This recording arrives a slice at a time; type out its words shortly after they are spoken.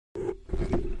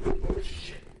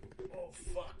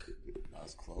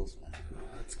was close, man.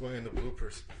 It's going in the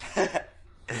bloopers. Yeah,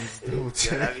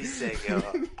 that'd be sick, yo.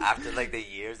 After like the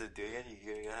years of doing it,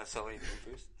 you're gonna have so many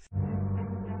bloopers.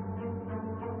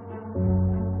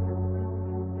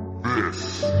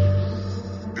 This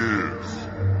is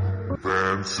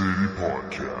Van City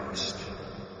Podcast.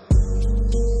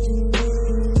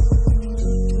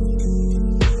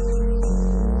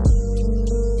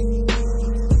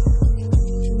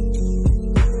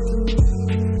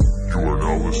 You are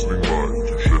now listening live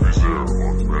to Chevy's Air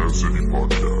on Van City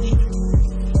Podcast.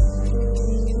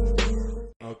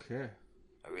 Okay.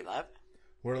 Are we live?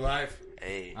 We're live.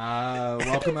 Hey.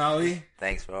 Welcome, Ali.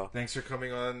 Thanks, bro. Thanks for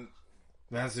coming on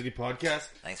Van City Podcast.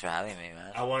 Thanks for having me,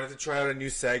 man. I wanted to try out a new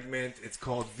segment. It's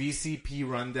called VCP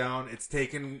Rundown. It's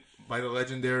taken by the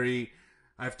legendary...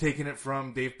 I've taken it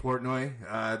from Dave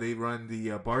Portnoy. They run the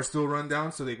Barstool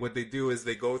Rundown. So what they do is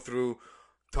they go through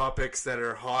topics that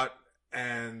are hot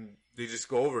and they just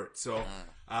go over it. So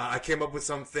I came up with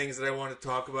some things that I want to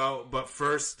talk about. But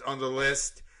first on the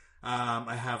list,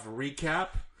 I have recap.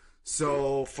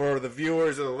 So for the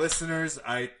viewers or the listeners,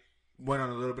 I went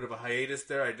on a little bit of a hiatus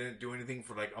there. I didn't do anything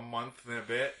for like a month and a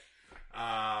bit.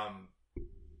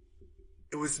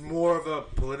 It was more of a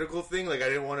political thing. Like I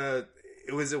didn't want to...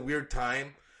 It was a weird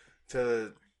time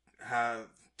to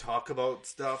talk about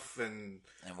stuff and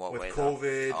what with way,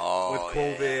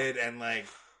 COVID and like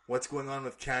what's going on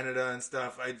with Canada and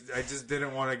stuff. I just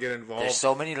didn't want to get involved. There's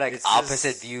so many like It's opposite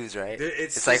just- views, right?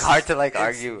 It's It's like just- hard to like it's-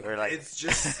 argue or like. It's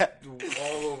just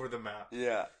all over the map.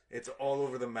 Yeah. It's all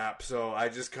over the map. So I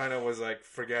just kind of was like,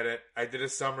 forget it. I did a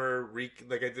summer I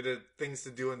did a things to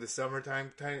do in the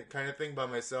summertime kind of thing by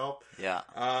myself. Yeah.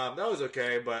 That was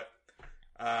okay, but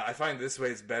I find this way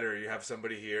it's better. You have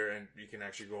somebody here and you can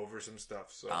actually go over some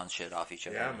stuff. So Bounce shit off each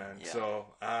other. yeah, man. Yeah. So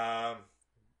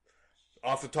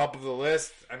off the top of the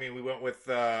list, I mean, I went with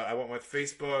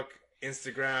Facebook,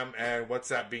 Instagram, and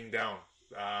WhatsApp being down.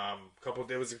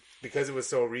 It was because it was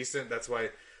so recent. That's why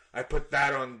I put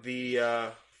that on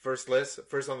the first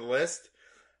on the list.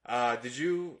 Did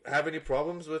you have any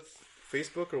problems with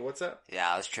Facebook or WhatsApp?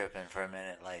 Yeah, I was tripping for a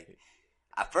minute. Like,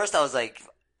 at first I was like,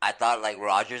 I thought like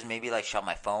Rogers maybe like shut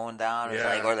my phone down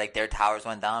or like their towers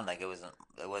went down. Like it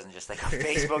wasn't just like a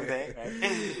Facebook thing,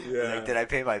 right? Yeah. Like, did I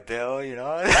pay my bill? You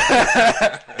know.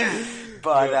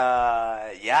 But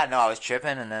I was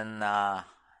tripping, and then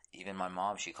even my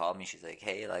mom, she called me. She's like,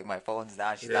 "Hey, like my phone's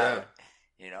down." She's not,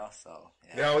 you know. So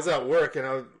yeah, I was at work and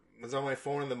I was on my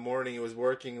phone in the morning. It was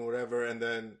working or whatever, and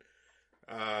then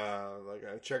like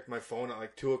I checked my phone at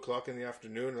like 2:00 in the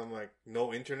afternoon, and I'm like,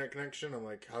 no internet connection. I'm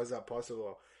like, how's that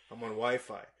possible? I'm on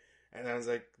Wi-Fi, and I was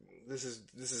like, this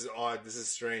is odd. This is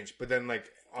strange. But then like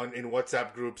in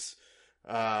WhatsApp groups,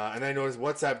 and I noticed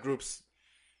WhatsApp groups,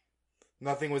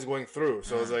 nothing was going through.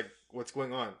 So I was like, what's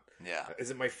going on? yeah.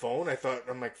 Is it my phone?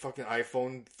 I'm like, fucking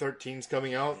iPhone 13's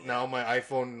coming out. Now my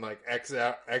iPhone, like,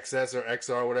 XS or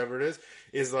XR, whatever it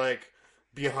is like,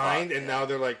 behind. And now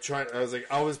they're, like,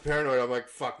 I was paranoid. I'm like,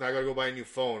 fuck, now I gotta go buy a new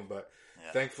phone. But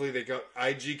thankfully,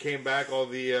 IG came back. All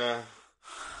the,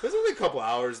 it was only a couple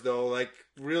hours, though. Like,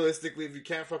 realistically, if you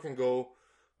can't fucking go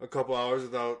a couple hours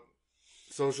without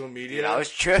social media. Dude, I was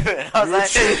tripping. I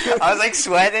was like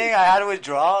sweating. I had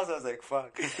withdrawals. I was like,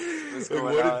 "Fuck, what's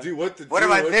going on? What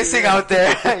am I missing out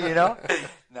there?" You know?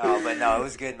 No, it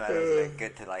was good, man. It was like,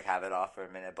 good to like have it off for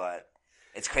a minute, but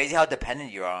it's crazy how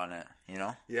dependent you are on it. You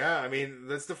know? Yeah, I mean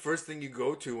that's the first thing you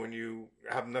go to when you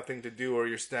have nothing to do or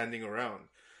you're standing around.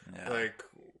 Yeah. Like,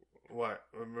 what?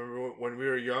 Remember when we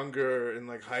were younger in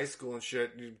like high school and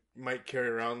shit? You might carry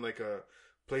around like a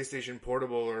PlayStation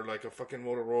Portable or like a fucking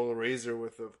Motorola Razr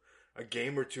with a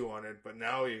game or two on it, but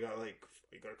now you got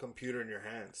a computer in your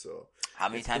hand. So how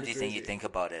many times do you think crazy. you think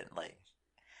about it? Like,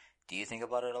 do you think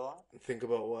about it a lot? Think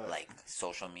about what? Like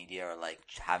social media or like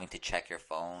having to check your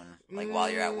phone like while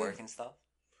you're at work and stuff?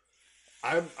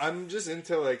 I'm just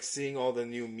into like seeing all the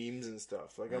new memes and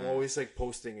stuff. Like I'm always like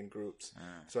posting in groups,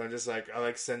 so I'm just like I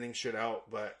like sending shit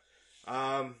out. But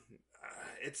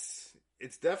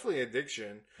it's definitely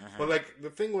addiction. But like the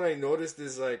thing what I noticed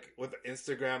is like with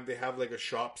Instagram they have like a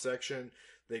shop section.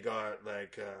 They got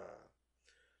like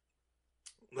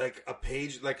a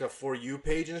page, like a For You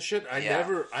page and shit.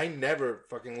 I never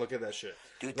fucking look at that shit.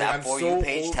 Dude, like, that I'm For so You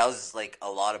page old. tells like a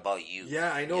lot about you.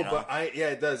 Yeah, I know, you know? but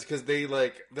it does because they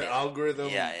like the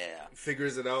algorithm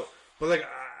figures it out. But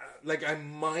like I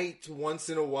might once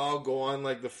in a while go on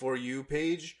like the For You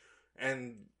page,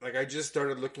 and like I just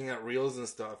started looking at reels and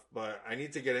stuff. But I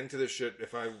need to get into this shit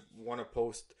if I want to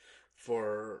post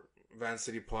for Van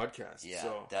City Podcast. Yeah,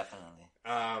 so, definitely.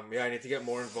 I need to get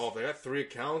more involved. I got 3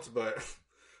 accounts, but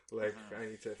like I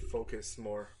need to focus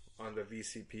more on the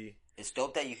VCP. It's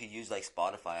dope that you could use like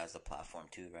Spotify as a platform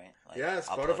too, right? Like, yeah,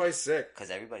 Spotify's sick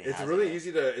because everybody. It's really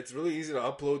easy to. It's really easy to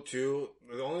upload too.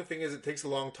 The only thing is, it takes a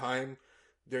long time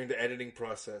during the editing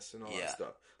process and all that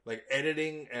stuff. Like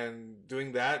editing and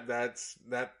doing that. That's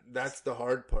the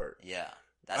hard part. Yeah.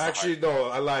 Actually, no,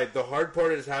 I lied. The hard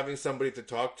part is having somebody to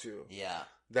talk to. Yeah.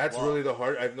 That's really the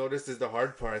hard. I've noticed is the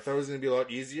hard part. I thought it was going to be a lot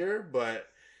easier, but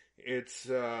it's.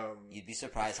 You'd be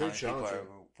surprised how many people are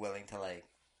willing to like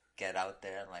get out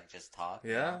there and like just talk.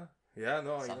 Yeah, yeah,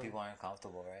 no. Some people aren't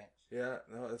comfortable, right? Yeah,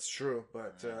 no, that's true,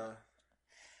 but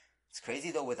it's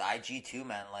crazy though with IG too,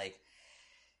 man. Like,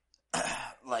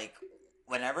 like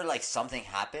whenever like something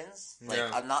happens,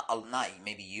 like not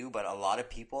maybe you, but a lot of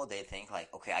people they think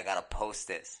like, okay, I gotta post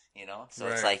this, you know. So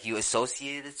it's like you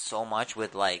associate it so much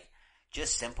with like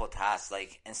just simple tasks.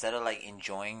 Like instead of like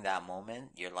enjoying that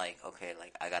moment, you're like, okay,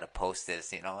 like I gotta post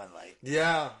this, you know, and like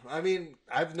I mean,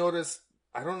 I've noticed.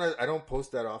 I don't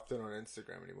post that often on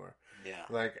Instagram anymore. Yeah,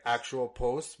 like actual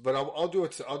posts, but I'll do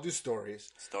it. I'll do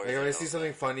stories. Like if I see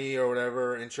something funny or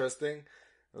whatever interesting,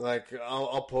 like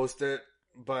I'll post it.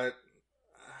 But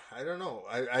I don't know.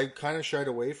 I kind of shied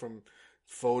away from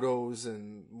photos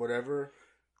and whatever.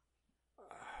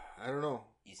 I don't know.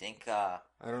 You think? I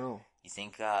don't know. You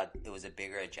think it was a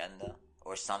bigger agenda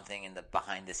or something in the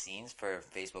behind the scenes for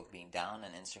Facebook being down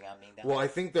and Instagram being down? Well, I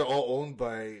think they're all owned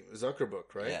by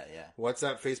Zuckerberg, right? Yeah, yeah.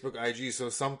 WhatsApp, Facebook, IG. So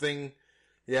something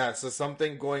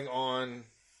going on.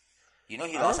 You know,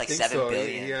 he lost like $7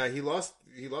 billion. Yeah, he lost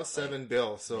 $7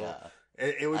 billion. So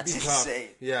it would be tough. Insane.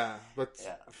 Yeah, but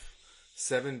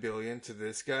 $7 billion to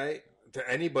this guy, to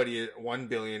anybody, $1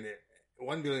 billion.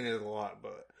 $1 billion is a lot,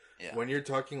 but when you're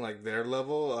talking like their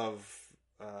level of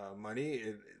money,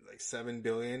 like $7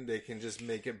 billion, they can just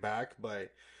make it back by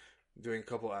doing a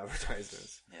couple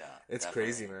advertisements. Yeah, it's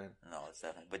definitely. crazy, man. No, it's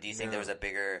definitely. But do you think there was a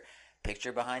bigger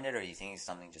picture behind it, or do you think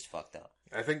something just fucked up?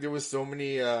 I think there was so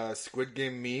many Squid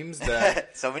Game memes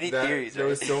that so many theories. There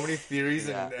was so many theories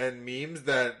and memes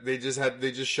that they just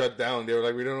shut down. They were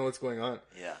like, we don't know what's going on.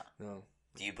 Yeah. No.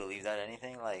 Do you believe that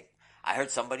anything? Like, I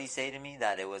heard somebody say to me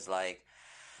that it was like,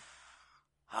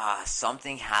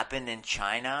 something happened in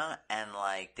China and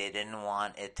like they didn't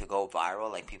want it to go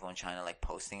viral, like people in China like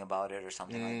posting about it or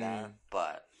something like that.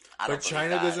 But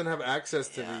China doesn't have access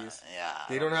to these. Yeah,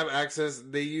 they don't have access.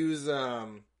 They use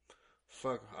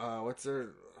what's their?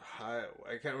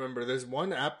 I can't remember. There's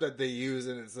one app that they use,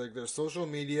 and it's like their social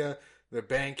media, their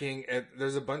banking, and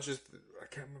there's a bunch of. I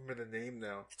can't remember the name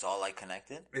now. It's all like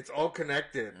connected. It's all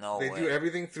connected. No they way. do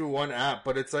everything through one app,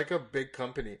 but it's like a big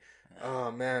company.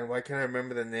 Oh man, why can't I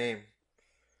remember the name?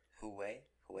 Huawei?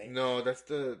 No, that's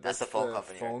the phone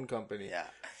company. Phone company. Yeah.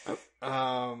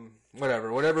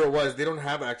 Whatever it was, they don't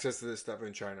have access to this stuff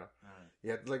in China.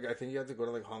 You have to, I think you have to go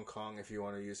to like Hong Kong if you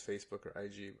want to use Facebook or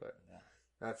IG, but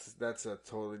that's a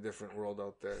totally different world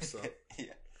out there. So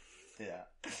yeah.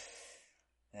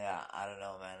 I don't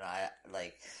know, man. I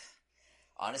like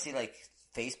honestly like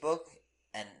Facebook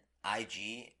and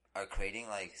IG are creating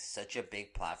like such a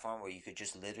big platform where you could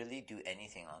just literally do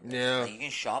anything on there. Yeah, like, you can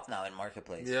shop now in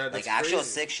Marketplace. Yeah, that's like actual crazy.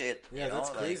 sick shit. Yeah, you know? that's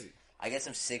crazy. Like, I get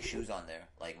some sick shoes on there,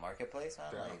 like Marketplace, man.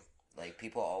 Yeah. Like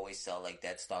people always sell like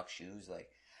dead stock shoes. Like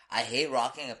I hate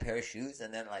rocking a pair of shoes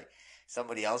and then like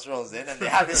somebody else rolls in and they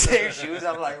have the same shoes.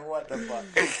 I'm like, what the fuck?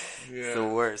 It's the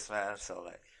worst, man. So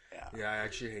like. Yeah, I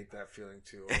actually hate that feeling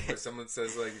too. When someone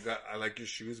says like, "I like your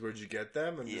shoes. Where'd you get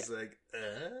them?" I'm just like,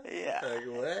 like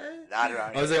what? Not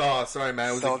around. I was like, "Oh, sorry, man.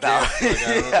 It was sold a gift."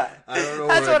 Like, I don't know.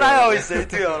 That's what I always say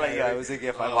too. I'm like, it was a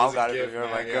gift. My mom got it for me, or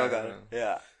my girl got it.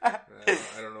 Yeah. I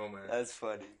don't know, man. That's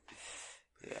funny.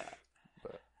 Yeah.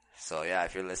 So yeah,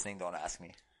 if you're listening, don't ask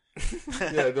me.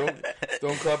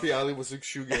 Don't copy Ali Wasuk's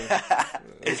shoe game.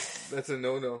 That's a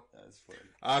no-no. That's funny.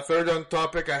 Third on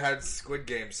topic, I had Squid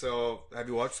Game. So, have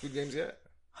you watched Squid Games yet?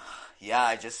 Yeah,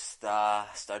 I just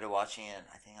started watching it.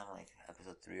 I think I'm like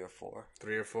episode 3 or 4.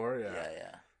 3 or 4, yeah.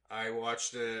 Yeah. I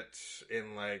watched it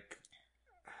in like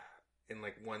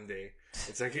 1 day.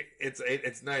 It's like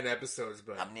it's 9 episodes,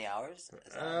 but how many hours?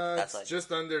 That's like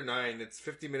just under 9. It's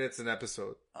 50 minutes an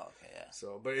episode. Oh, okay, yeah.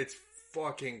 So, but it's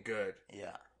fucking good.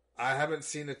 Yeah. I haven't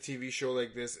seen a TV show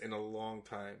like this in a long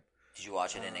time. Did you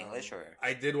watch it in English or?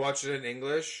 I did watch it in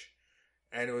English,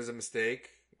 and it was a mistake.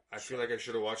 I feel like I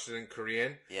should have watched it in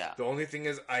Korean. Yeah. The only thing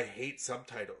is, I hate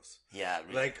subtitles. Yeah.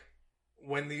 Really. Like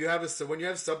when you have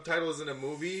subtitles in a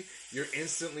movie, you're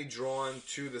instantly drawn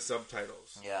to the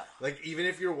subtitles. Yeah. Like even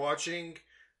if you're watching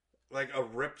like a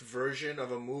ripped version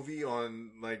of a movie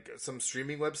on like some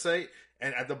streaming website,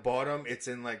 and at the bottom it's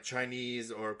in like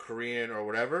Chinese or Korean or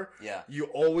whatever. Yeah. You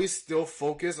always still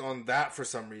focus on that for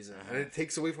some reason, and it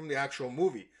takes away from the actual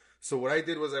movie. So what I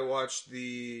did was I watched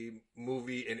the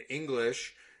movie in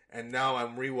English, and now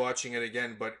I'm rewatching it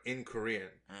again, but in Korean.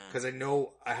 Because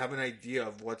I have an idea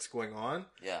of what's going on.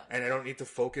 Yeah. And I don't need to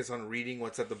focus on reading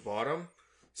what's at the bottom.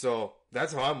 So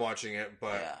that's how I'm watching it.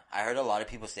 But yeah, I heard a lot of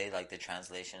people say like the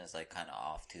translation is like kind of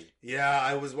off too. Yeah,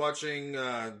 I was watching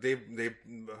the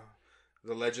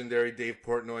legendary Dave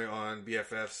Portnoy on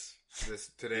BFFs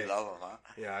today. You love him, huh?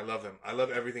 Yeah, I love him. I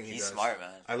love everything he does. He's smart,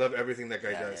 man. I love everything that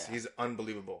guy does. Yeah. He's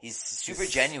unbelievable. He's super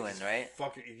genuine, right?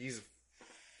 He's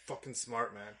fucking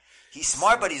smart, man. He's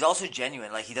smart, but he's also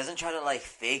genuine. Like, he doesn't try to, like,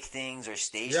 fake things or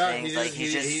stage things.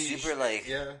 He's just super, like,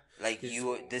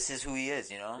 this is who he is,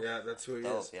 you know? Yeah, that's who he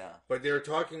is. Yeah. But they were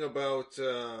talking about,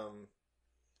 what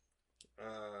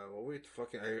were we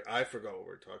fucking, I forgot what we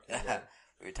were talking about.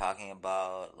 We were talking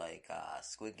about, like,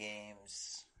 Squid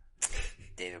Games,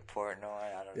 David Portnoy,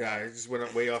 I don't know. Yeah, I just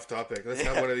went way off topic. Let's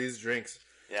have one of these drinks.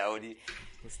 Yeah,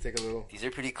 let's take a little. These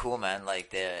are pretty cool, man. Like,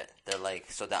 they're like,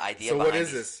 so the idea So what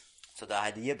is this? So the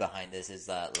idea behind this is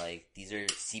that, like, these are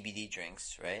CBD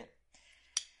drinks, right?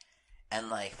 And,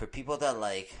 like, for people that,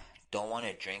 like, don't want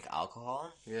to drink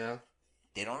alcohol, yeah,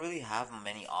 they don't really have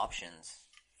many options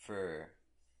for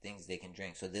things they can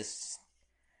drink. So this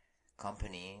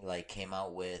company, like, came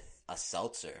out with a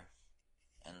seltzer.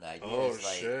 And the idea is,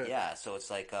 like, shit. Yeah, so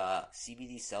it's like a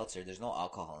CBD seltzer. There's no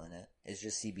alcohol in it. It's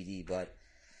just CBD, but...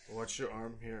 What's your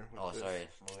arm here? Sorry.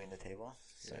 Moving the table?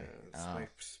 Sorry. Yeah,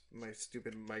 my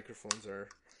stupid microphones are...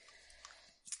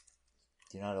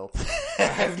 Do you not open? I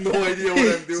have no idea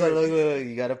what I'm doing. So look,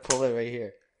 you gotta pull it right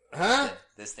here. Huh?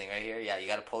 This thing right here? Yeah, you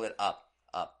gotta pull it up.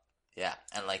 Yeah,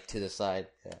 and like to the side.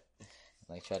 Yeah.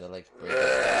 Like try to like break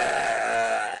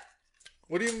it.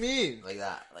 What do you mean? Like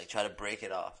that. Like try to break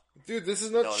it off. Dude, this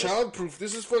is not childproof.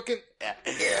 This is fucking... Yeah.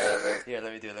 Here,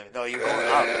 let me do it. No, you're going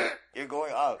up. You're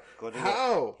going up. Go to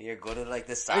How? Here, go to like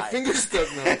the side. My finger's stuck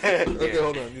now. Okay,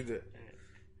 hold on. You do it.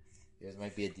 Yours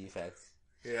might be a defect.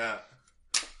 Yeah.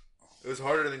 It was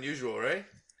harder than usual, right?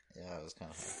 Yeah, it was kind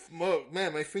of hard.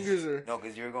 Man, my fingers are... No,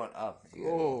 because you were going up.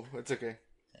 Oh, it's okay.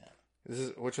 Yeah.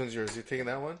 Which one's yours? You taking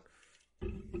that one?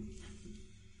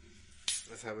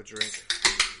 Let's have a drink.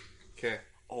 Okay.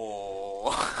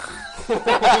 Oh.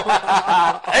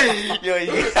 Yo,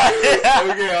 you got it.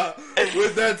 Okay,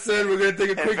 with that said, we're going to take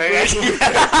a quick break.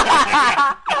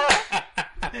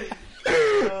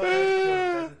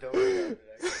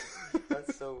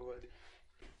 That's so funny.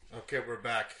 Okay, we're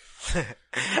back.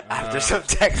 After some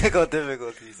technical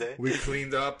difficulties, eh? We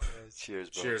cleaned up. Cheers,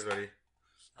 bro. Cheers, buddy.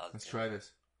 Let's try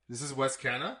this. This is West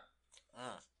Canada?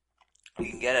 You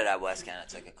can get it at West Canada.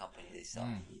 It's like a company they sell.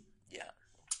 Yeah.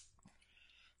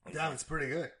 Damn, it's pretty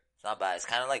good. It's not bad. It's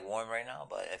kind of like warm right now,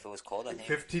 but if it was cold, I think...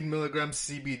 15 milligrams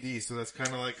CBD, so that's kind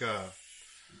of like a...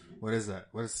 What is that?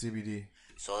 What is CBD?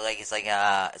 So, like, it's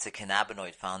a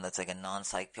cannabinoid found that's like a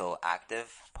non-psychoactive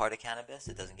part of cannabis.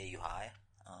 It doesn't get you high.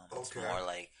 It's more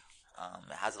like...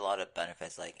 it has a lot of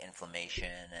benefits like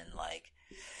inflammation and like...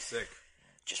 Sick.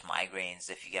 Just migraines.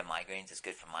 If you get migraines, it's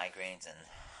good for migraines and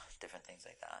different things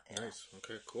like that. Yeah. Nice.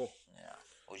 Okay, cool. Yeah.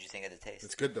 What did you think of the taste?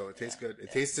 It's good though. It tastes good.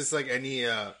 It tastes just like any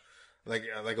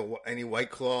any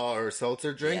White Claw or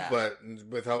seltzer drink, but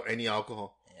without any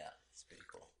alcohol. Yeah, it's pretty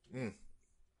cool.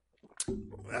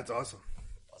 That's awesome.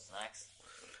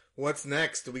 What's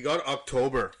next? We got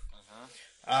October.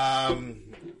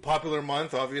 Popular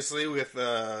month, obviously, with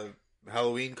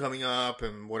Halloween coming up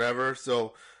and whatever.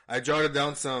 So I jotted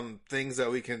down some things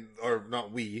that we can, or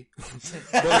not we,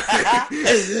 but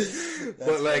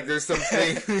like there's some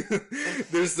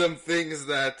things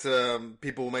that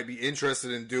people might be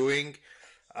interested in doing.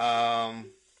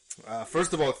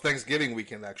 First of all, it's Thanksgiving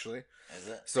weekend, actually. Is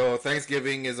it? So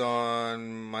Thanksgiving is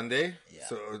on Monday,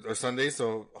 or Sunday,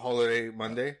 so holiday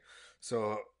Monday.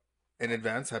 So in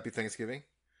advance, happy Thanksgiving.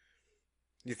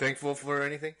 You thankful for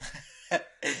anything?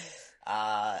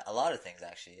 A lot of things,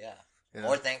 actually, yeah.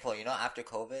 More thankful, after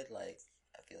COVID, like,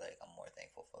 I feel like I'm more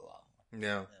thankful for a lot more.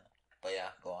 Yeah. But yeah,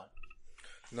 go on.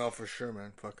 No, for sure,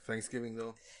 man. Fuck Thanksgiving,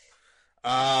 though.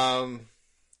 So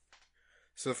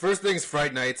the first thing is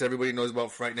Fright Nights. Everybody knows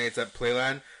about Fright Nights at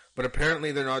Playland. But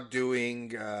apparently they're not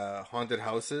doing haunted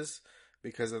houses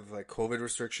because of, like, COVID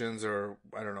restrictions or,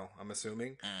 I don't know, I'm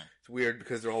assuming. It's weird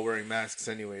because they're all wearing masks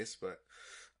anyways, but...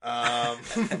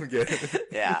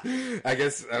 yeah. I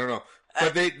guess, I don't know.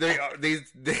 But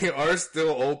they are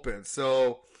still open.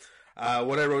 So,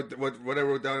 what I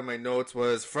wrote down in my notes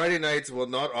was Friday nights will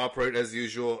not operate as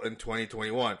usual in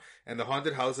 2021, and the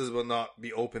haunted houses will not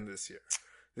be open this year.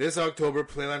 This October,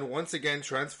 Playland once again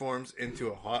transforms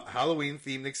into a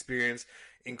Halloween-themed experience,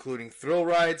 including thrill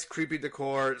rides, creepy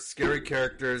decor, scary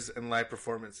characters, and live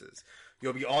performances.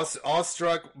 You'll be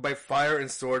awestruck by fire and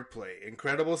swordplay,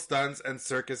 incredible stunts, and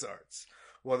circus arts.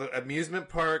 While the amusement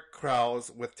park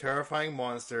crawls with terrifying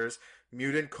monsters,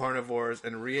 mutant carnivores,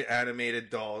 and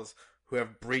reanimated dolls who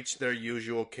have breached their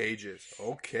usual cages.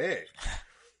 Okay.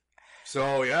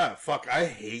 So, yeah, fuck, I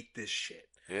hate this shit.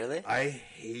 Really? I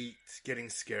hate getting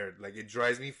scared. Like, it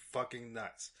drives me fucking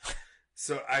nuts.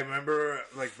 So, I remember,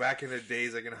 like, back in the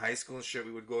days, like, in high school and shit,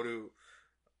 we would go to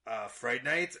Fright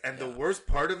Nights, and the worst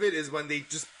part of it is when they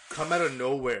just come out of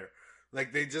nowhere.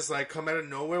 Like, they just, like, come out of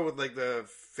nowhere with, like, the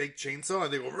fake chainsaw,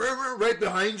 and they go right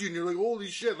behind you, and you're like, holy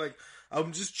shit, like,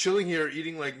 I'm just chilling here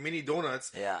eating, like, mini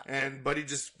donuts, and Buddy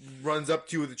just runs up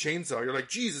to you with a chainsaw. You're like,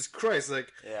 Jesus Christ, like...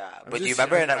 Yeah, but do you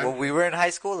remember when we were in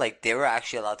high school, like, they were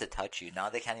actually allowed to touch you. Now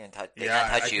they can't even touch you.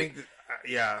 Think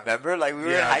Remember, like, we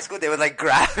were in high school, they would, like,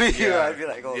 grab you, I'd be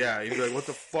like, oh. Yeah, you'd be like, what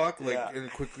the fuck? Like,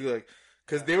 and quickly, like...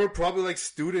 Because they were probably, like,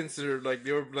 students or, like,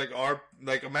 they were, like,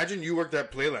 like, imagine you worked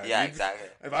at Playland. Yeah, exactly.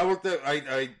 If I worked at...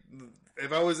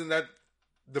 If I was in that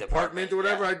department or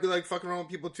whatever, I'd be, like, fucking around with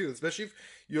people, too. Especially if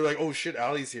you're like, oh, shit,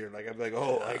 Ali's here. Like, I'd be like,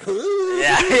 oh, like...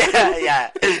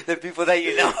 yeah. The people that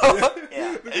you know.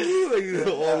 Yeah. Like,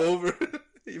 all over.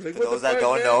 Like, for those that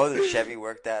don't know, Chevy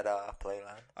worked at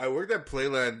Playland. I worked at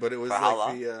Playland, but it was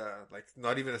like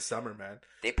not even a summer, man.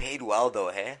 They paid well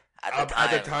though, hey? At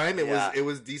the time, it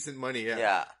was decent money,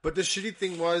 yeah. But the shitty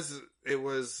thing was, it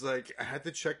was like I had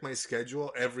to check my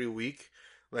schedule every week.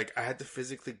 Like I had to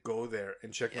physically go there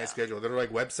and check my schedule. Their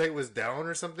like website was down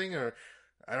or something, or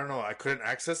I don't know. I couldn't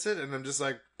access it, and I'm just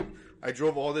like, I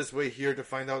drove all this way here to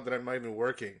find out that I'm not even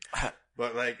working.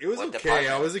 But like it was okay.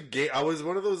 Department? I was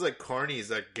one of those like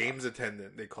carnies, like games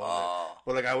attendant they call it.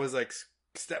 But like I was like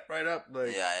step right up,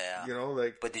 like you know,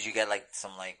 like. But did you get like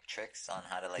some like tricks on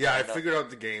how to like? Yeah, I figured out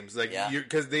the games, like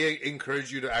because they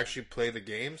encourage you to actually play the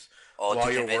games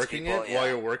while you're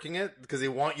working it, because they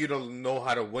want you to know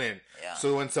how to win. Yeah.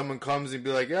 So when someone comes and be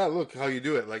like, yeah, look how you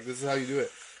do it, like this is how you do it.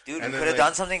 Dude, we could have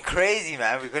done something crazy,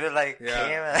 man. We could have like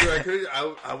Dude,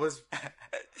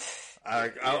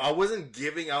 I wasn't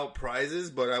giving out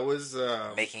prizes, but I was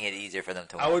making it easier for them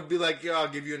to win. I would be like, yeah, I'll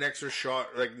give you an extra shot,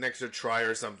 like an extra try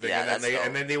or something, and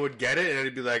then they would get it, and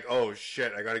it'd be like, oh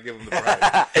shit, I gotta give them the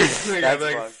prize. Like, I'd be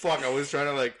like, fuck, I was trying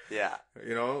to like,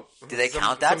 you know, do they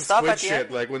count that stuff at the shit,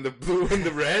 end? Like when the blue and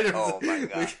the red. Oh my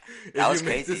god, like, that was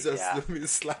crazy. Let me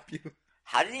slap you.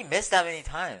 How did he miss that many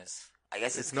times? I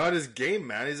guess it's not his game,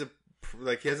 man.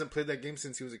 He hasn't played that game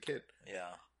since he was a kid. Yeah.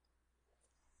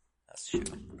 That's true.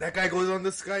 That guy goes on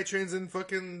the sky trains and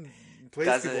fucking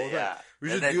plays people all the time. We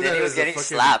should do that. He was getting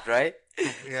slapped, right?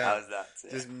 Yeah. That was nuts.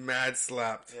 Just mad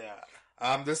slapped.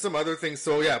 Yeah. There's some other things.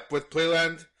 So yeah, with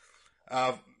Playland,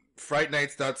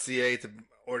 frightnights.ca to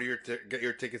order get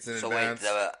your tickets in advance.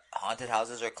 So wait, the haunted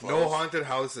houses are closed? No haunted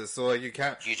houses. So like you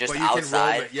can't. You just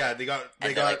outside. Can roam. Yeah, they got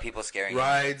like people scaring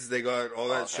rides. They got all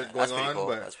that shit going on. Cool.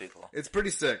 But that's pretty cool. It's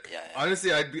pretty sick. Yeah.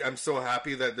 Honestly, I'm so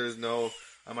happy that there's no.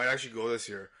 I might actually go this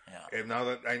year. Yeah. And now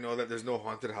that I know that there's no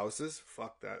haunted houses,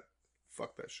 fuck that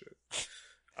shit.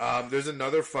 There's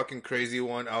another fucking crazy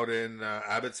one out in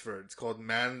Abbotsford. It's called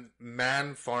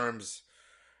Man Farms.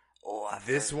 Oh,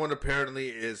 this one apparently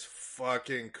is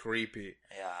fucking creepy.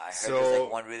 Yeah, I heard there's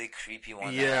like one really creepy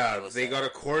one. Yeah, they got a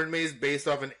corn maze based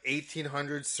off an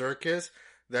 1800 circus.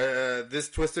 This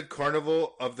twisted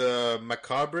carnival of the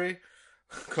macabre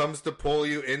comes to pull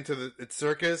you into its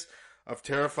circus of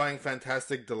terrifying,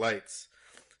 fantastic delights.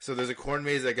 So there's a corn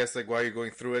maze, I guess, like while you're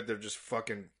going through it, they're just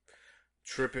fucking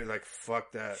tripping, like,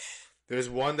 fuck that. There's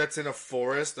one that's in a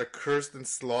forest, accursed and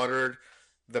slaughtered.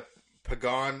 The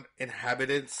pagan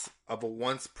inhabitants of a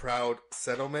once proud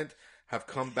settlement have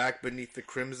come back beneath the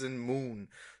crimson moon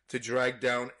to drag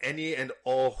down any and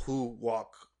all who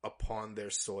walk upon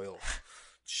their soil.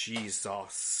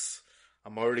 Jesus.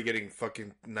 I'm already getting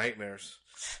fucking nightmares.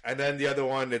 And then the other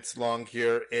one, it's long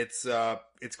here. It's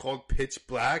called Pitch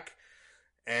Black.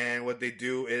 And what they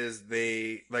do is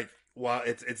they, like, while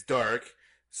it's dark,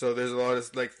 so there's a lot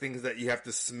of, like, things that you have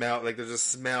to smell. Like, there's a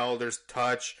smell, there's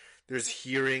touch, there's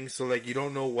hearing. So, like, you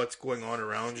don't know what's going on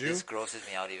around you. This grosses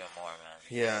me out even more, man.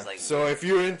 Yeah. Like, so if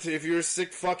you're a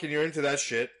sick fuck and you're into that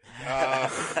shit,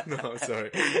 no,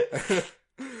 sorry.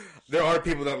 There are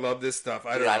people that love this stuff.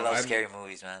 I don't know. I love scary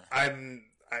movies, man. I'm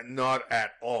not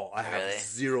at all. I have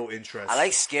zero interest. I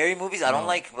like scary movies. I don't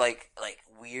like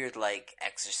weird, like,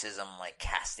 exorcism, like,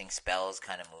 casting spells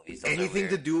kind of movies.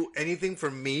 Anything for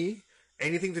me,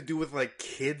 anything to do with, like,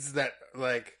 kids that,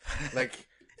 like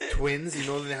twins, you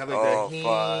know, they have, like,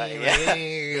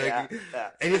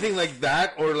 anything like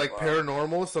that, or, like,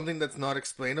 paranormal, something that's not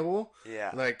explainable. Yeah.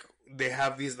 Like, they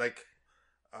have these, like,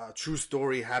 true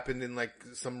story happened in like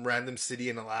some random city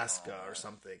in Alaska or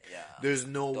something. Yeah. There's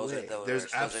no way.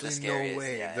 There's absolutely no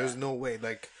way. Yeah, There's no way.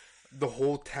 Like the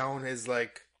whole town is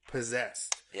like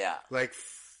possessed. Yeah. Like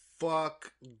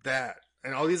fuck that.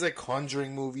 And all these like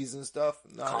Conjuring movies and stuff.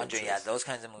 Conjuring, those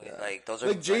kinds of movies. Like those are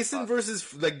like Jason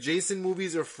versus like Jason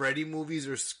movies or Freddy movies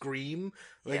or Scream,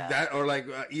 like that, or like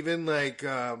even like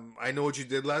I Know What You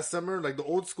Did Last Summer, like the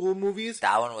old school movies.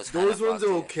 That one was. Those ones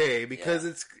are okay because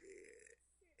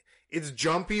it's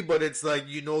jumpy, but it's like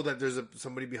you know that there's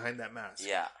somebody behind that mask.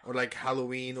 Yeah. Or like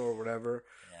Halloween or whatever.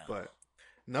 Yeah. But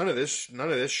none of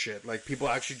this shit. Like people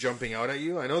actually jumping out at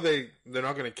you. I know they're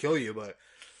not gonna kill you, but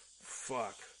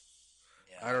fuck.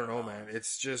 I don't know, man.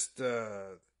 It's just,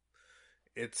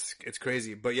 it's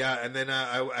crazy. But yeah, and then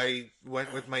I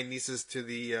went with my nieces to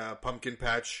the pumpkin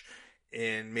patch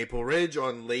in Maple Ridge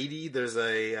on Lady. There's a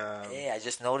hey, I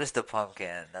just noticed the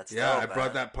pumpkin. That's yeah. dope, I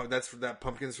brought that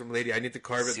pumpkin's from Lady. I need to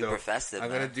carve it though. Super festive. I'm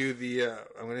gonna do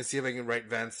I'm gonna see if I can write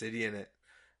Van City in it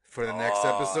for the next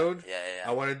episode. Yeah.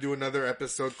 I want to do another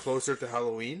episode closer to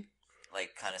Halloween.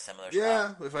 Like kind of similar.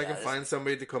 Yeah, if I can find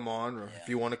somebody to come on, or if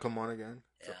you want to come on again,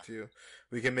 it's up to you.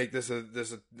 We can make this a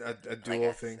duo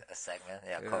like thing. A segment,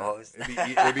 co-host.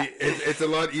 It's a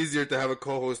lot easier to have a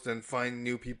co-host than find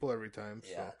new people every time.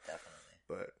 So. Yeah, definitely.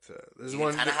 But there's you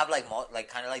one kind of have like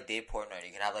kind of like Dave Portnoy.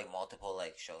 You can have like multiple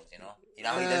like shows. You know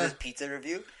how he does his pizza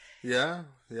review. Yeah,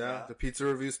 the pizza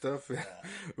review stuff. Yeah.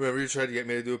 Whenever you try to get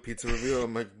me to do a pizza review,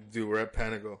 I'm like, dude, we're at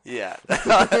Panago. Yeah,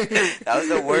 that was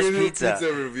the worst pizza.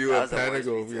 Pizza review at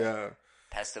Panago. Yeah.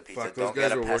 Pesto pizza. Fuck, those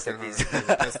guys are working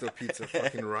hard. Pesto pizza.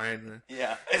 Fucking Ryan, man.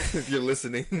 Yeah. If you're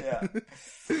listening. Yeah.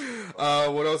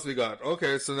 What else we got?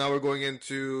 Okay, so now we're going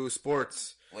into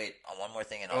sports. Wait, one more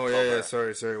thing in October. Oh, yeah.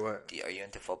 Sorry, what? Are you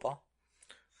into football?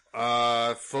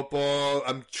 Football,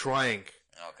 I'm trying.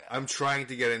 Okay. I'm trying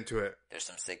to get into it. There's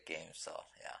some sick games, so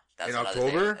yeah. That's in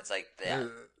October? Thing. It's like, yeah.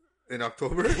 In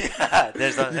October? Yeah,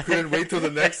 You couldn't wait till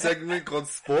the next segment called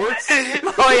sports?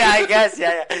 Oh yeah, I guess,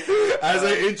 yeah. As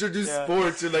I introduce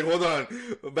sports, you're like, hold on,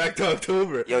 back to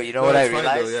October. Yo, you know what I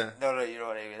realized? No, you know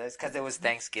what I realized? Because it was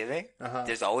Thanksgiving.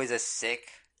 There's always a sick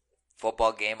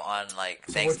football game on like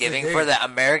Thanksgiving for the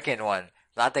American one,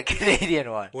 not the Canadian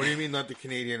one. What do you mean, not the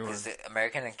Canadian one? Because the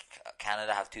American and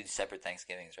Canada have two separate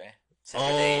Thanksgivings, right?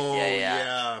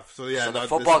 Yeah. So So the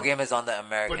football game is on the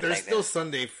American. But there's still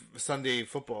Sunday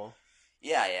football.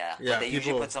 Yeah. But they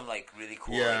usually put some like really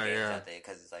cool games that day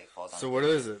because it's like falls on. So what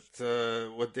is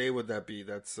it? What day would that be?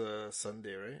 That's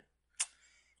Sunday, right?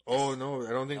 Oh no,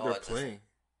 I don't think they're playing.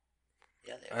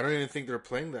 Yeah, they are. I don't even think they're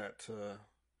playing that.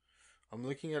 I'm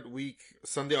looking at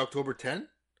Sunday, October 10.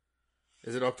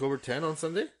 Is it October 10 on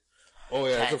Sunday? Oh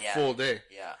yeah, 10, it's a full day.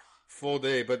 Yeah. Full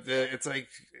day, but it's like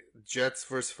Jets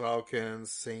versus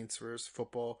Falcons, Saints versus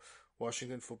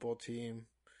Washington football team,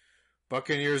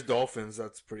 Buccaneers, Dolphins.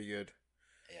 That's pretty good.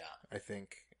 Yeah, I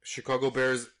think Chicago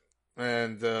Bears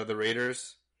and the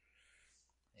Raiders.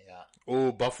 Yeah.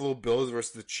 Oh, Buffalo Bills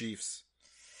versus the Chiefs.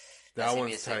 That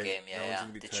one's tight. Game. Yeah.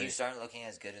 The tight. Chiefs aren't looking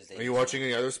as good as they. Are you watching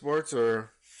any other sports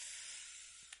or?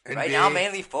 NBA? Right now,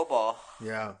 mainly football.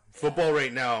 Yeah, football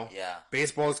right now. Yeah.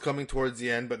 Baseball is coming towards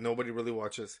the end, but nobody really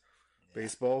watches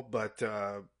baseball. But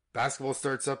basketball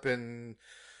starts up in,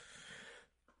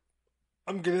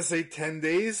 I'm going to say 10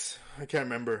 days. I can't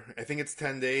remember. I think it's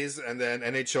 10 days. And then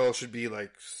NHL should be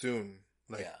like soon.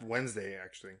 Like Wednesday,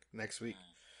 actually. Next week.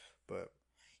 But.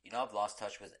 You know, I've lost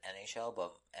touch with NHL,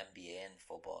 but NBA and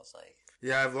football is like.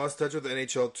 Yeah, I've lost touch with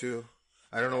NHL too.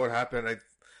 I don't know what happened. I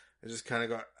just kind of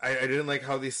got. I didn't like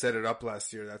how they set it up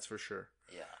last year. That's for sure.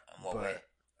 Yeah, in what way?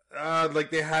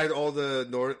 Like they had all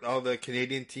the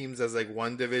Canadian teams as like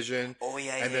one division. Oh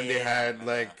yeah, and then they had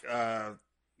like I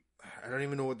don't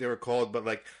even know what they were called, but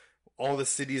like all the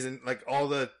cities and like all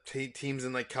the teams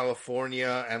in like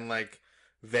California and like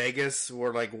Vegas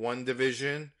were like one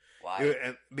division.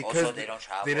 Why? Because also, they don't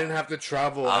travel. They didn't have to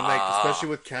travel, and like especially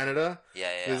with Canada, yeah.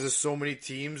 There's just so many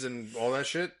teams and all that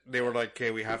shit. They were like,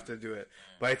 "Okay, we have to do it."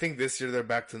 But I think this year they're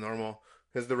back to normal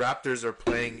because the Raptors are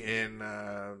playing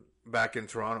back in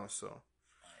Toronto. So,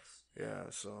 nice. Yeah.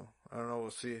 So I don't know. We'll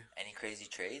see. Any crazy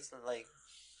trades like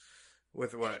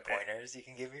with what any pointers you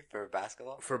can give me for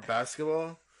basketball? For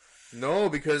basketball, no,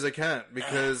 because I can't.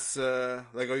 Because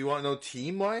like, oh, you want to know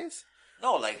team wise?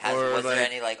 No, like, was there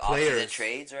any, like, off-season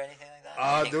trades or anything like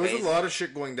that? There was a lot of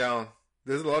shit going down.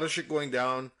 There's a lot of shit going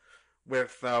down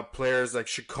with players. Like,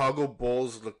 Chicago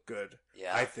Bulls look good.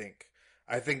 Yeah. I think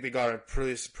they got a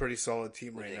pretty solid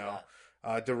team right now.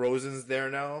 DeRozan's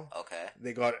there now. Okay.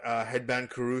 They got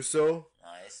Headband Caruso.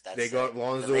 Nice. They got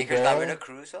Lonzo Ball. The Lakers got rid of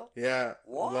Caruso? Yeah.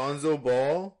 What? Lonzo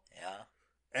Ball. Yeah.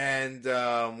 And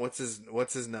what's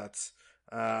his nuts?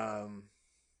 DeMar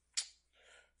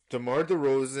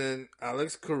DeRozan,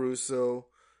 Alex Caruso.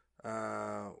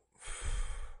 Man,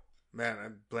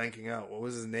 I'm blanking out. What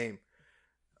was his name?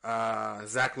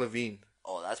 Zach LaVine.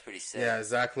 Oh, that's pretty sick. Yeah,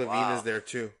 Zach LaVine is there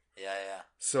too. Yeah.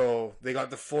 So they got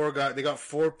They got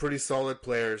 4 pretty solid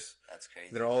players. That's crazy.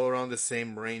 They're all around the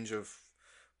same range of,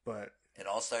 but it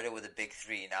all started with a big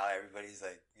 3. Now everybody's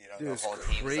like, dude, the whole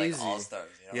team's like all stars.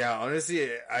 Yeah, honestly,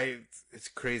 it's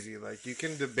crazy. Like you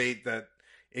can debate that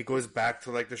it goes back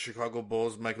to like the Chicago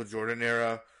Bulls, Michael Jordan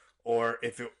era, or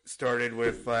if it started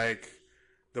with like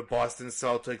the Boston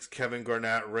Celtics, Kevin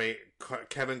Garnett,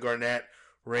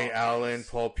 Ray Allen,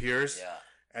 Paul Pierce. Yeah.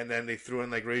 And then they threw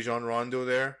in like Rajon Rondo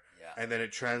there. Yeah. And then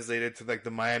it translated to like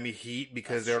the Miami Heat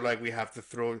because they're like, we have to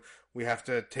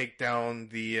take down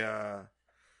the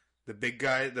big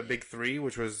guy, the big 3,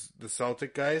 which was the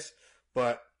Celtic guys.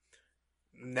 But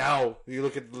now you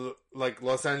look at like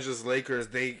Los Angeles Lakers,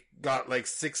 they got like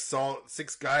 6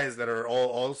 guys that are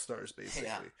all stars basically.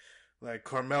 Yeah. Like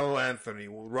Carmelo Anthony,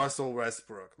 Russell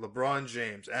Westbrook, LeBron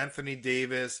James, Anthony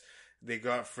Davis. They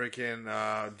got freaking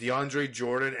DeAndre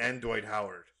Jordan and Dwight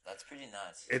Howard. That's pretty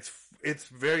nuts. It's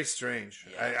very strange.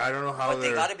 Yeah. I don't know how. But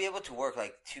they got to be able to work.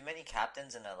 Like too many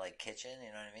captains in a like kitchen. You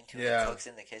know what I mean? Too many cooks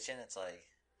in the kitchen. It's like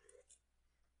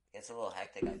it's a little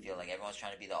hectic. I feel like everyone's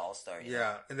trying to be the all-star.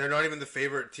 Yeah, and they're not even the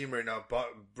favorite team right now.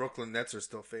 Brooklyn Nets are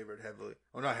still favored heavily.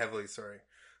 Oh, not heavily. Sorry,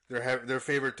 they're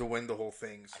favored to win the whole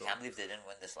thing. So. I can't believe they didn't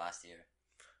win this last year.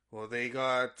 Well, they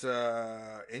got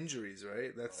injuries,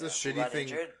 right? That's the shitty thing.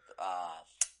 Injured?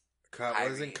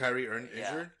 Wasn't Kyrie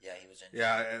injured? Yeah, he was injured.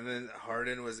 Yeah, and then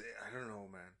Harden was. I don't know,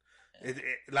 man. Yeah.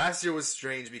 Last year was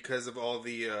strange because of all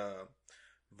the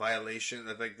violation,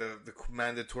 like the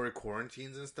mandatory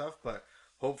quarantines and stuff. But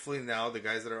hopefully now the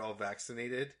guys that are all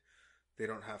vaccinated, they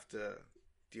don't have to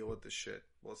deal with this shit.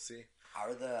 We'll see. How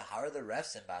are the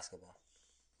refs in basketball?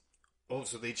 Oh,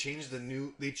 so they changed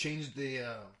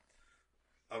the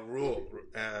a rule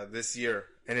this year,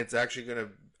 and it's actually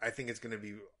I think it's gonna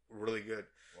be really good.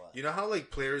 What? You know how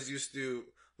like players used to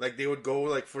like they would go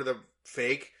like for the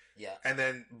fake, yeah, and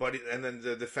then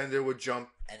the defender would jump,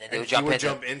 and then they would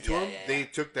jump into him. Yeah. They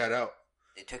took that out.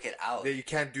 They took it out. You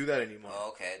can't do that anymore. Oh,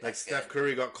 okay, like Steph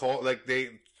Curry got called. Like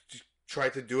they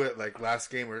tried to do it like last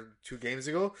game or 2 games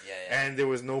ago, and there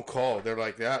was no call. They're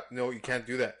like, no, you can't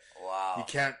do that. Wow, you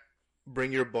can't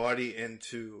bring your body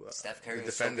into Steph Curry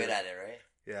was so good at it, right?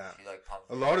 Yeah,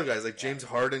 a lot of guys like James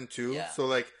Harden too. Yeah. So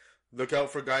like, look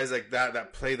out for guys like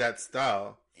that play that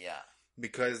style. Yeah,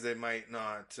 because they might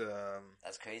not.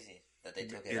 That's crazy that they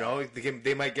took it. You know,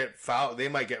 they might get foul. They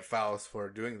might get fouls for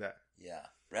doing that. Yeah,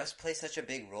 refs play such a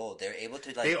big role. They're able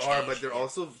to like. They are, but they're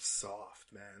also soft,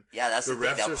 man. Yeah, that's the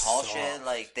thing. They'll call shit.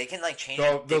 Like they can like change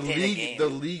the league. The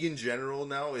league in general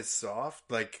now is soft.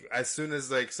 Like as soon as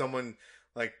like someone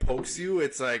like pokes you,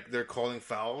 it's like they're calling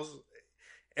fouls.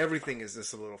 Everything is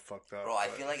just a little fucked up. Bro, I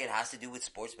feel like it has to do with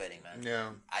sports betting, man.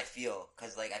 Yeah. I feel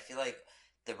like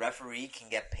the referee can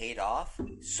get paid off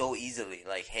so easily.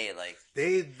 Like, hey, like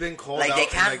they've been called out they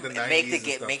can't in like the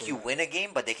 90s make you win a game,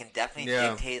 but they can definitely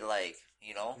dictate like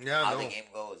how the game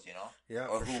goes.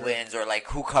 Or who wins, or like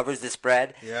who covers the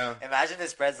spread. Yeah. Imagine the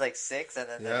spread's like 6, and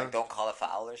then they like, don't call a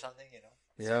foul or something.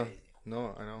 It's crazy.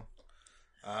 No, I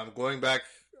know. Going back,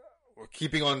 we're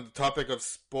keeping on the topic of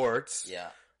sports. Yeah.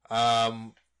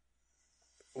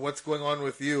 What's going on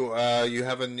with you? You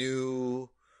have a new,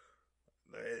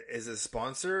 is it a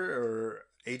sponsor or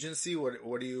agency?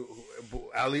 What do you,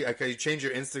 Ali? Okay, you change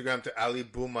your Instagram to Ali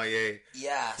Boumaye.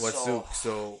 Yeah.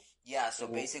 So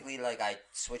basically, like I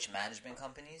switched management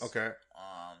companies. Okay.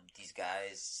 These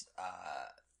guys,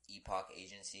 Epoch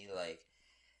Agency, like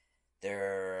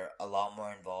they're a lot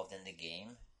more involved in the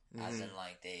game. Mm-hmm. As in,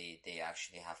 like, they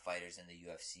actually have fighters in the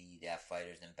UFC. They have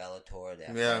fighters in Bellator. They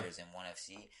have fighters in ONE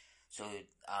FC. So,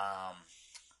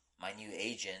 my new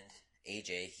agent,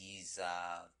 AJ, he's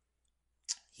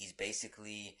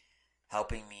basically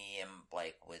helping me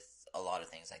with a lot of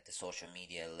things, like the social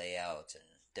media layouts and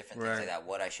different things like that.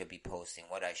 What I should be posting,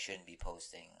 what I shouldn't be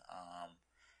posting.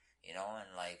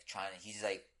 And like he's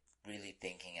like really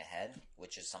thinking ahead,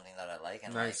 which is something that I like.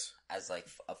 And nice. Like as like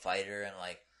a fighter and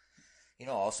like.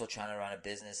 Also trying to run a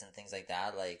business and things like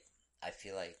that. Like, I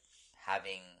feel like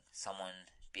having someone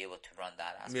be able to run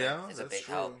that aspect is a big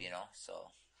help, So,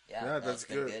 that's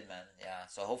been good, man. Yeah.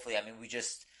 So, hopefully, we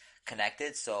just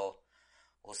connected, so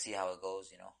we'll see how it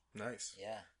goes, Nice.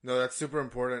 Yeah. No, that's super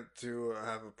important to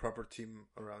have a proper team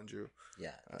around you.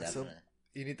 Yeah, definitely. So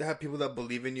you need to have people that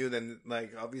believe in you. Then,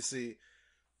 like, obviously,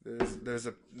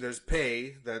 there's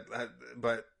pay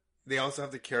but they also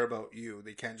have to care about you.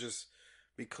 They can't just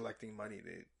be collecting money.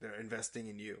 They're investing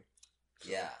in you.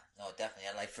 So. Yeah, no, definitely.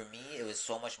 And like for me, it was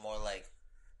so much more like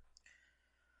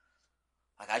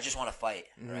I just want to fight,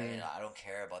 right? I don't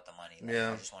care about the money.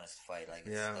 Like, I just want to fight. Like,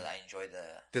 I enjoy the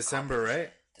December,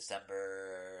 right?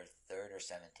 December 3rd or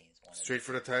 17th. Straight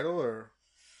for the title, or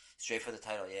straight for the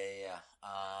title? Yeah.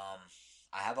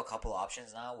 I have a couple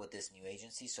options now with this new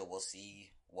agency, so we'll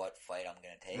see what fight I'm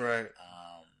gonna take. Right.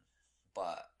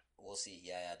 But we'll see.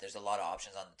 Yeah. There's a lot of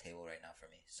options on the table right now for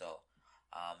me, so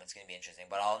it's gonna be interesting.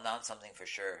 But I'll announce something for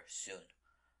sure soon.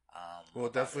 We'll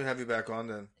definitely have you back on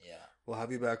then. Yeah. We'll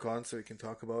have you back on so we can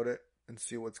talk about it and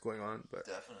see what's going on. But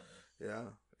definitely. Yeah.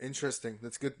 Interesting.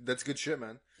 That's good. That's good shit,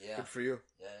 man. Yeah. Good for you.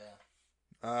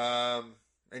 Yeah.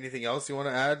 Anything else you want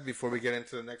to add before we get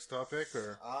into the next topic,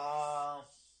 or?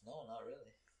 No, not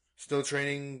really. Still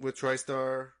training with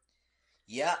TriStar?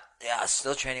 Yeah,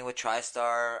 still training with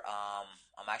TriStar.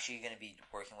 I'm actually going to be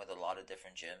working with a lot of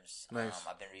different gyms. Nice.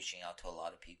 I've been reaching out to a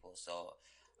lot of people, so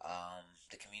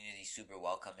the community is super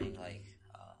welcoming. Like,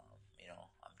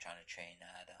 I'm trying to train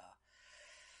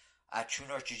at True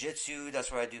North Jiu-Jitsu.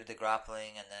 That's where I do the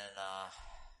grappling, and then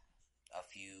a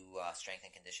few strength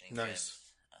and conditioning gyms.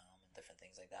 Different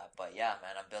things like that. But yeah,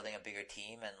 man, I'm building a bigger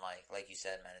team, and like you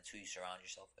said, man, it's who you surround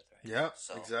yourself with, right? Yeah,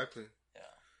 so, exactly. Yeah.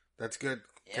 That's good.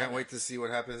 Yeah, Can't wait to see what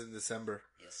happens in December.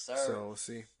 Yes, sir. So we'll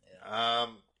see. Yeah.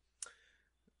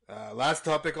 Last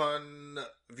topic on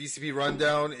VCP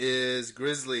Rundown is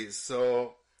Grizzlies.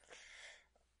 So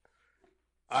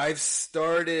I've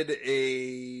started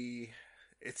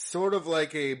it's sort of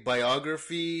like a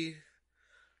biography.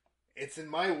 It's in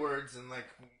my words, and like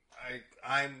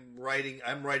I'm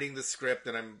writing the script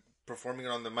and I'm performing it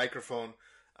on the microphone.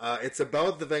 It's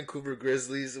about the Vancouver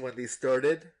Grizzlies when they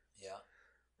started. Yeah.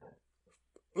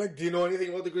 Like, do you know anything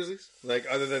about the Grizzlies? Like,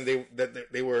 other than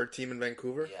they were a team in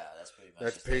Vancouver? Yeah, that's pretty much.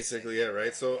 That's basically it, right?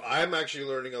 Yeah. So I'm actually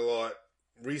learning a lot,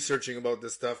 researching about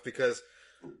this stuff because,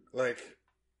 like,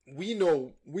 we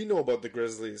know about the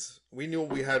Grizzlies. We knew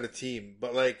we had a team,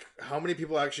 but like, how many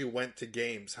people actually went to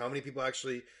games? How many people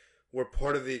actually were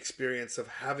part of the experience of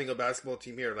having a basketball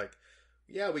team here? Like,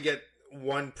 yeah, we get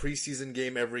one preseason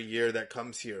game every year that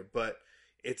comes here, but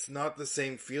it's not the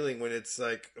same feeling when it's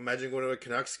like, imagine going to a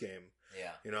Canucks game.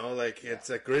 Yeah. You know, like it's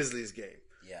a Grizzlies game.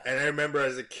 Yeah. And I remember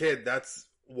as a kid, that's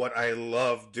what I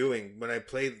loved doing when I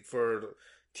played for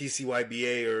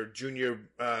TCYBA or Junior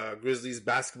Grizzlies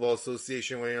Basketball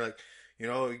Association, when you're like, you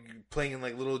know, playing in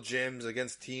like little gyms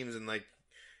against teams, and like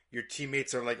your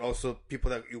teammates are like also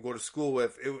people that you go to school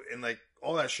with, and like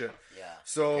all that shit. Yeah.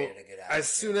 So as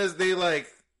soon as they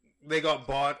got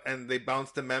bought and they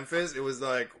bounced to Memphis, it was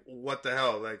like, what the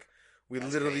hell? Like,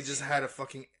 that's literally crazy. Just had a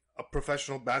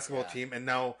professional basketball team, and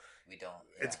now we don't.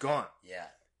 It's gone. Yeah.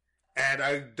 And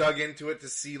I dug into it to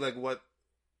see like what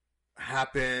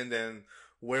happened and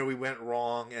where we went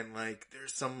wrong, and like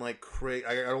there's some like crazy.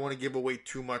 I don't want to give away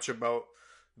too much about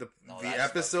the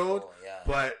episode, cool. Yeah.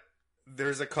 But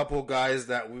there's a couple guys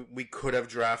that we could have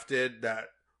drafted that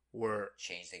were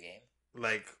changed the game,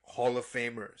 like Hall of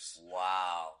Famers.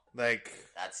 Wow. Like,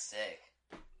 that's sick.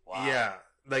 Wow. Yeah.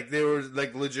 Like, they were,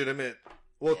 like, legitimate.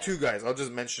 Well, two guys. I'll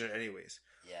just mention it anyways.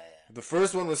 Yeah. The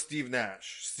first one was Steve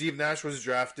Nash. Steve Nash was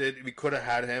drafted. We could have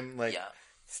had him. Like,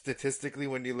 statistically,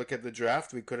 when you look at the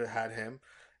draft, we could have had him.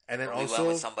 And then we went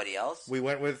with somebody else? We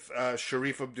went with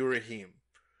Sharif Abdurrahim.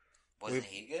 Wasn't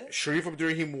he good? Sharif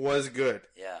Abdurrahim was good.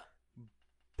 Yeah.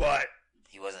 But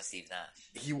he wasn't Steve Nash.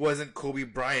 He wasn't Kobe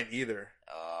Bryant either.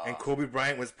 And Kobe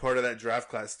Bryant was part of that draft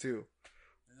class, too.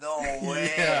 No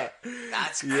way. Yeah.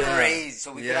 That's crazy.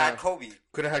 So we could have had Kobe.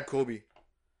 Could have had Kobe.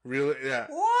 Really? Yeah.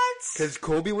 What? Because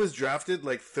Kobe was drafted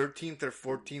like 13th or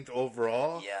 14th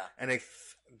overall. Yeah. And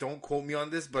don't quote me on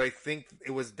this, but I think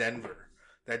it was Denver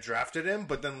that drafted him.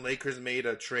 But then Lakers made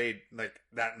a trade like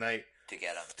that night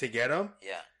to get him.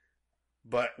 Yeah.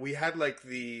 But we had like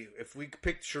if we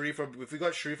got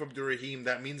Sharif Abdurrahim,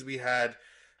 that means we had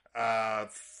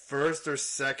first or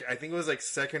second. I think it was like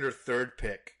second or third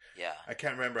pick. Yeah. I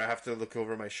can't remember. I have to look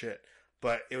over my shit.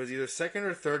 But it was either second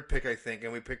or third pick, I think,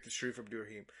 and we picked the Sharif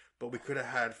Abdurrahim. But we could have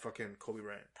had fucking Kobe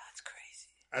Bryant. That's crazy.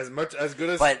 As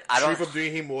good as Sharif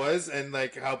Abdurahim was, and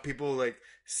like how people like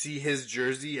see his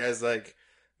jersey as like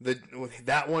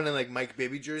that one, and like Mike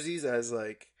Bibby jerseys as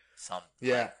like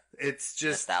like, it's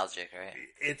just nostalgic, right?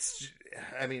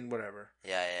 I mean, whatever.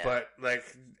 Yeah. But like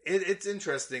it's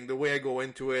interesting the way I go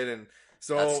into it, and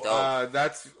so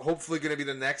that's hopefully going to be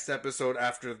the next episode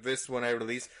after this one I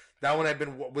release. That one I've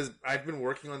been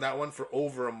working on that one for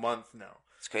over a month now.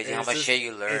 It's crazy how much shit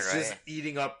you learn, it's right? It's just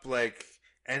eating up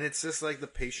and it's just like the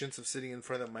patience of sitting in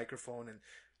front of the microphone and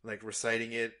like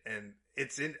reciting it, and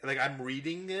it's I'm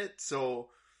reading it, so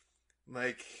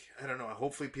like, I don't know.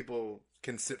 Hopefully people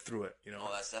can sit through it, you know.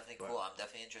 Oh, that's definitely cool. I'm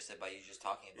definitely interested by you just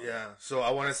talking about it. Yeah, so I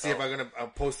want to see if I'll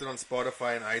post it on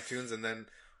Spotify and iTunes and then,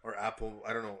 or Apple,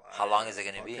 I don't know. How long is it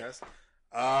going to be?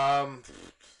 I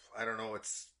don't know.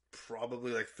 It's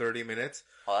probably like 30 minutes.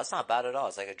 Oh, that's not bad at all.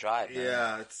 It's like a drive, man.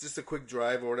 Yeah, it's just a quick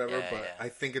drive or whatever, but I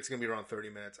think it's going to be around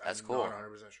 30 minutes. That's I'm cool. not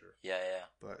 100% sure. Yeah.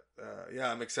 But,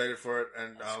 yeah, I'm excited for it,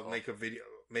 and I'll cool. make a video.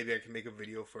 Maybe I can make a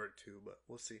video for it too, but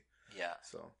we'll see. Yeah.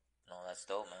 So. No, that's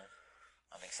dope, man.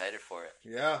 I'm excited for it.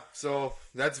 Yeah, so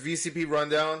that's VCP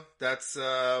Rundown. That's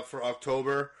for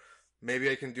October. Maybe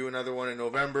I can do another one in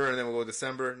November, and then we'll go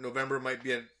December. November might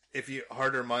be an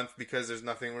harder month because there's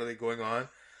nothing really going on.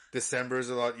 December is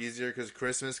a lot easier because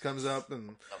Christmas comes up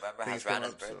and November has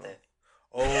Rana's birthday. So.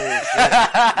 Oh shit!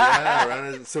 Yeah,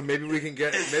 Rana. So maybe we can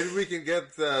get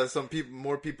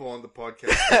more people on the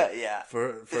podcast. Yeah.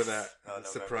 For that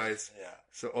surprise. Yeah.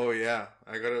 So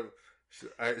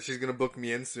she's gonna book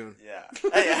me in soon. Yeah.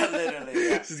 Yeah, literally.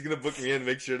 Yeah. She's gonna book me in,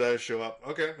 make sure that I show up.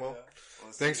 Okay, well,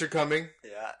 thanks for coming.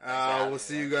 Yeah. We'll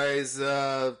see you guys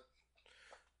another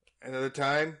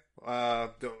time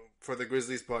for the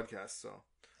Grizzlies podcast. So,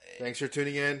 thanks for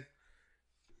tuning in.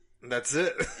 That's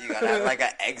it. You gotta have like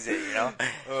an exit, you know.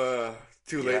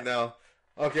 Too late now.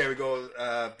 Okay, we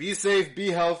go. Be safe, be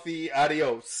healthy.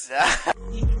 Adios.